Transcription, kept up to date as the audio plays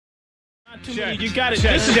You got it.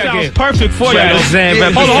 This sounds perfect for you.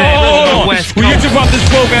 Hold on. We interrupt this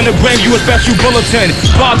program to bring you a special bulletin.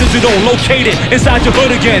 Bob Digital located inside your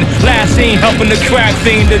hood again. Last seen helping the crack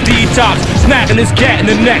fiend to detox. Smacking his cat in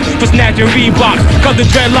the neck for snatching Reeboks. Cut the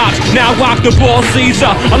dreadlocks, now rock the ball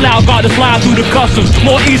Caesar. Allow God to fly through the customs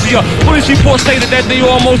more easier. Police reports stated that they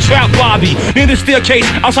almost trapped Bobby near the staircase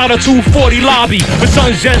outside a 240 lobby. The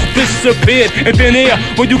sun just disappeared in thin air.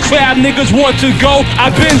 When you crab niggas want to go,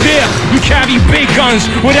 I've been there. We carry big guns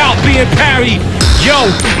without being parried. Yo,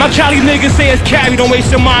 my Cali niggas say it's carry. Don't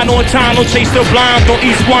waste your mind on time. Don't chase the blind. Don't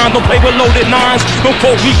eat swine. Don't play with loaded nines. Don't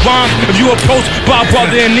quote weak rhymes. If you approach by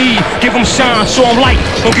brother in need, give him shine. Show him light.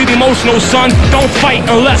 Don't get emotional, son. Don't fight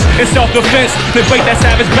unless it's self-defense. Then break that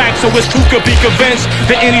savage back so his crew could be convinced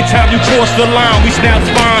that anytime you cross the line, we snap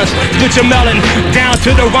spines. Split your melon down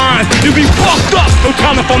to the rhymes. You be fucked up. Don't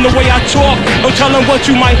tell him from the way I talk. Don't tell him what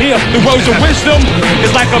you might hear. The words of wisdom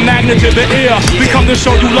is like a magnet to the ear. We come to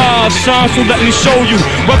show you love, son. So let me show you.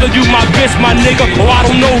 Whether you my bitch, my nigga, or I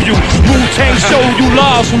don't know you. Wu-Tang show you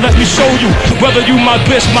love, so let me show you. Whether you my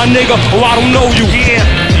bitch, my nigga, or I don't know you.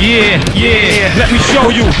 Yeah, let me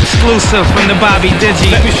show you. Exclusive from the Bobby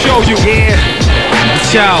Digi. Let me show you.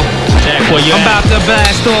 Yo, I'm about to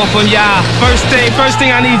blast off on y'all. First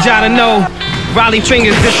thing I need y'all to know, Raleigh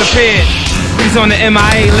Fingers disappeared. He's on the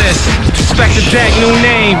MIA list. Respect the deck, new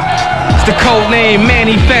name. It's the code name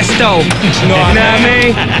Manifesto. You know what I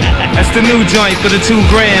mean? That's the new joint for the 2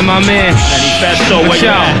 grand, my man. Manifesto,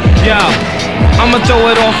 yo, I'ma throw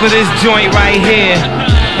it off of this joint right here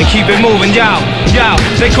and keep it moving, yo,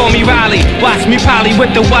 they call me Riley. Watch me Polly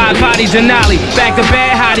with the wide body Denali. Back to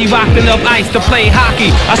bad hottie, rocking up ice to play hockey.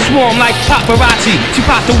 I swarm like paparazzi. She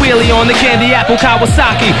popped the wheelie on the candy apple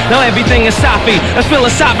Kawasaki. Now everything is soppy. That's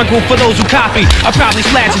philosophical for those who copy. I probably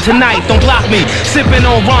slash it tonight, don't block me. Sipping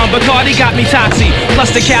on rum, Bacardi got me toxy.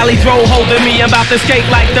 Plus the Cali throw holding me. I'm about to skate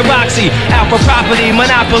like the Roxy. Alpha property,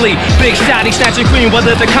 monopoly. Big shotty, snatching cream,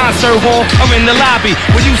 whether the concert hall or in the lobby.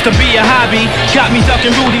 What used to be a hobby got me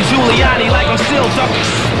ducking Rudy Giuliani like I'm still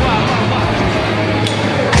ducking.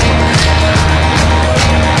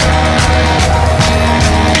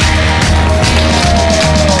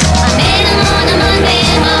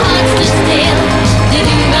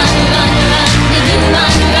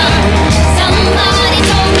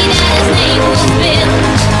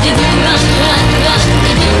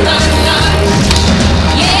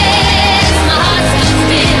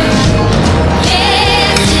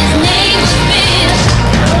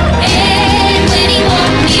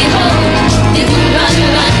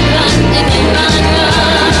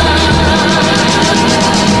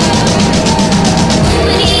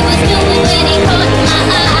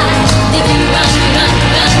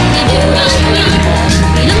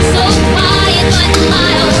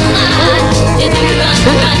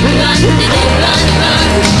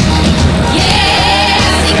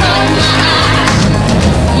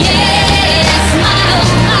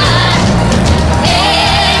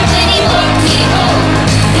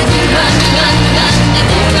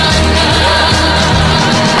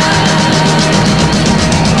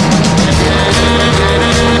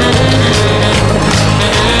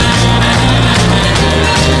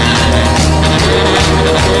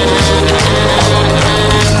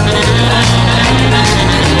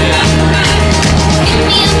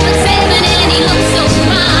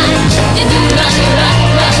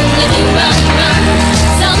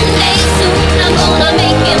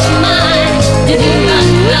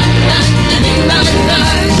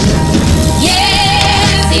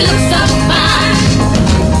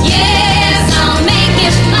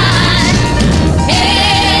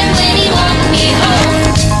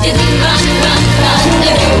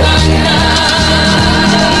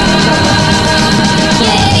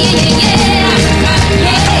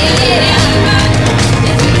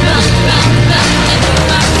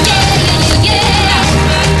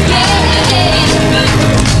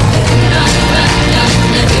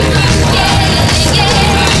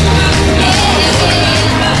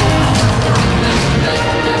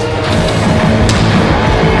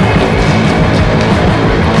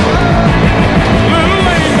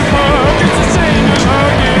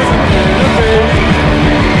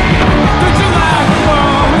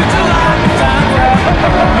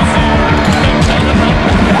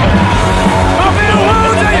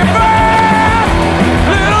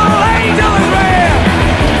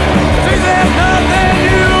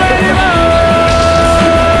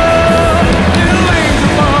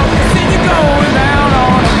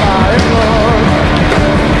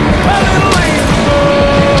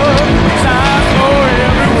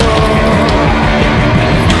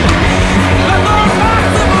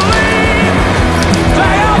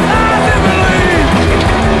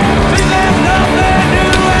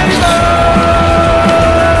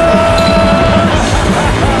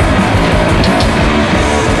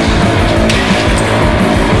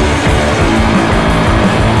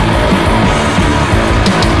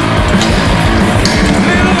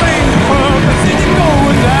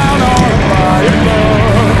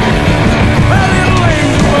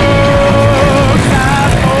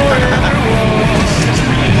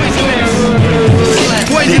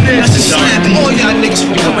 I just slapped all y'all niggas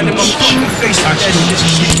for coming in my fucking face with that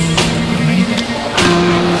shit.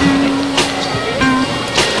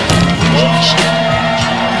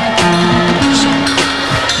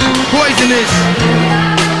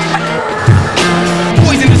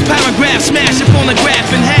 Poisonous paragraph, smash a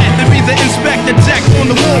phonograph in half and read the inspector deck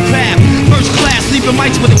on the warpath. First class, leaving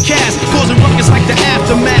mics with a cast, causing ruckus like the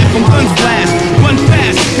aftermath from guns blast. Run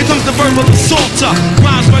fast, here comes the verbal assaulter.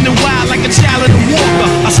 Rhymes running wild like a child in a walker.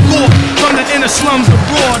 I score from the inner slums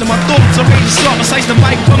abroad, and my thoughts are ready to start precise the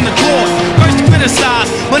mic from the cord. First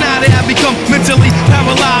criticize, but now they have become mentally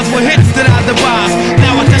paralyzed with hits that I devise.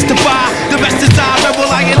 Now I testify, the best is I rebel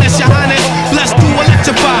like unless your highness blessed to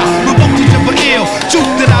electrify, revoke to for ill. Truth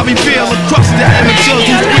that I reveal across the amateurs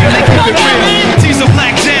who scream they keep it real. Tees of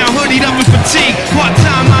black down, hoodied up in fatigue.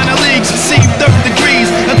 Part-time minor leagues, receive 3rd degrees.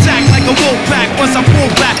 Attack like a wolf pack. Once I pull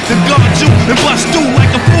back, the guard you and bust through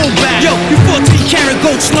like a fullback. Yo, you 14-karat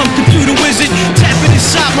gold slump computer wizard. Tapping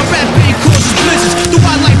inside my rap vein causes blizzards. The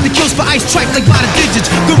wildlife that kills for ice strike like by the digits.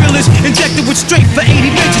 Gorillas injected with straight for 80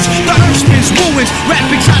 midgets. The earthspins, ruins, rap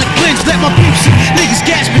exotic blends. Let my peeps see niggas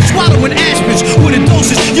gasping, swallowing aspirins with a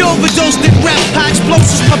dosage. You overdosed it, rap high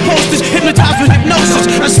explosives. My posters hypnotized with hypnosis.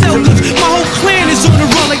 I sell goods, my whole clan is on the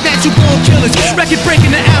run like that. You born killers, record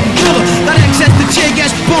breaking the album thriller. Got access to tear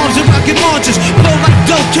gas bombs and rocket launchers. Blow like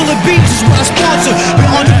dope, killer beats is what I sponsor. The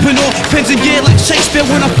entrepreneur, pens and gear like Shakespeare.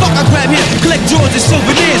 When I fuck, I grab here, collect drawers and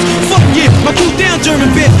souvenirs. Fuck yeah, my crew down German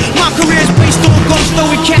bit. My career's based on guns,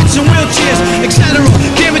 throwing cats in wheelchairs, etc.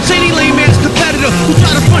 Damage any lame ass competitor who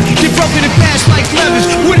try to front, get broken and fast like levers.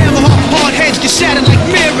 Whatever, hard heads get shattered like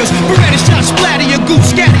mirrors. Beretta shots splatter your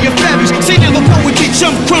goose, scatter your feathers. Say never poetry,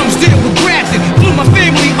 chump crumbs, deal with grafting. Flew my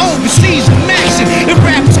family overseas with maxing. And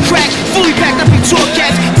rappers crack, fully packed up in tour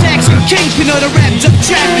cats. Taxing, kingpin of the rap drug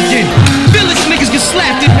trafficking. Village niggas get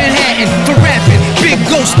slapped in Manhattan for rapping. Big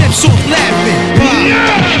ghost steps off laughing.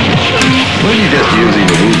 Well, you just using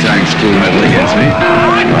the Wu-Tang school method against me.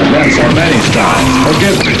 I've learned so many styles.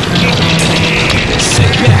 Forgive me. Sit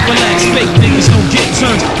back, relax, fake niggas don't get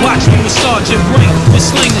turned. Watch me massage your brain, this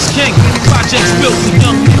slang is king. Projects built for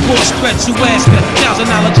young people, stretch your ass back. $1,000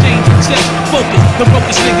 change and test, focus. The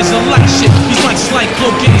brokest niggas are like shit. These mics like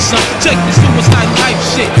cocaine, son. Check the suicide hype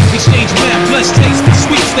shit. Exchange map, blessed taste,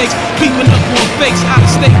 sweepstakes. Keeping up on fakes, out of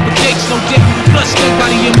state, but cakes don't get. Plus,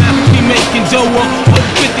 nobody in mouth be making dough up. Put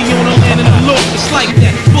 50 on the land in the look, it's like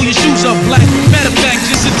that. Pull your shoes up black. Matter of fact,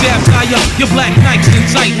 just adapt, tie up your black Nikes and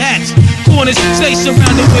tight hats. Corners, stay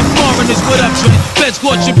surrounded with foreigners. What up, Trent? Feds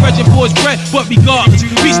caught your bread, your boys bread, but regardless,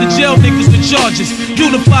 reach the jail niggas with charges.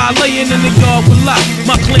 Unify, laying in the yard with lot.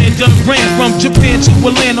 My clan done ran from Japan to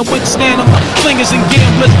Atlanta with stand up slingers and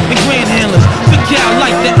gamblers and grand handlers. The cow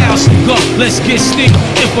like the owl cigar. Let's get steam.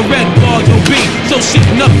 Infrared bar, yo beam. So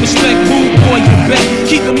shitting up respect, rude boy, you bet.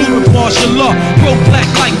 Keep it moving, martial law. Grow black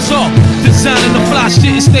like talk. Designing the fly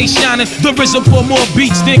shit and stay shining. The RZA pour more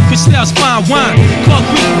beats than Cristal's fine wine.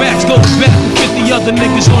 Concrete raps go back with 50 other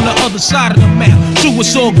niggas on the other side of the map. True,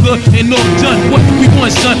 it's all good and all done. What we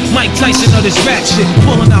want, son? Mike Tyson of this rap shit.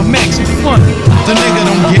 Pulling out max and fun. The nigga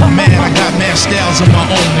don't get mad, I got mad styles of my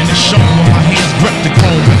own. And it's shown when my hands grip the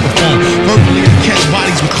chrome microphone. Verbally I catch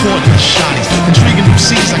bodies with cordless shotties. Intriguing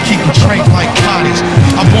MCs, I keep them trained like potties.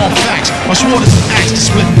 I born facts, my sword is an axe to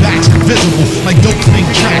split backs. Invisible like dope thing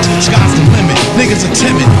tracks. Sky's the limit, niggas are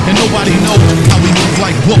timid. And nobody knows how we move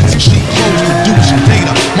like books and sheet clothes. Producing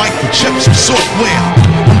data, microchips and software.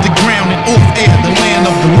 Underground and off air, the land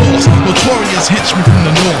of the lost. Notorious henchmen from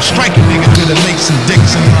the north. Striking nigga to the Mason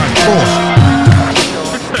Dixon line cross.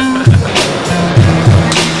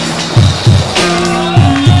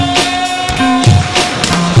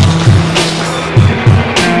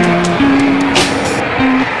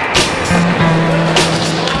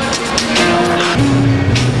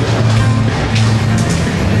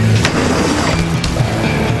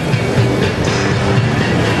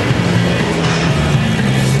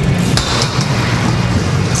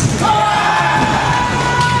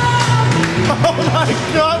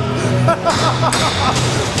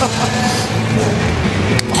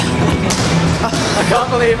 I can't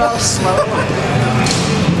believe how slow.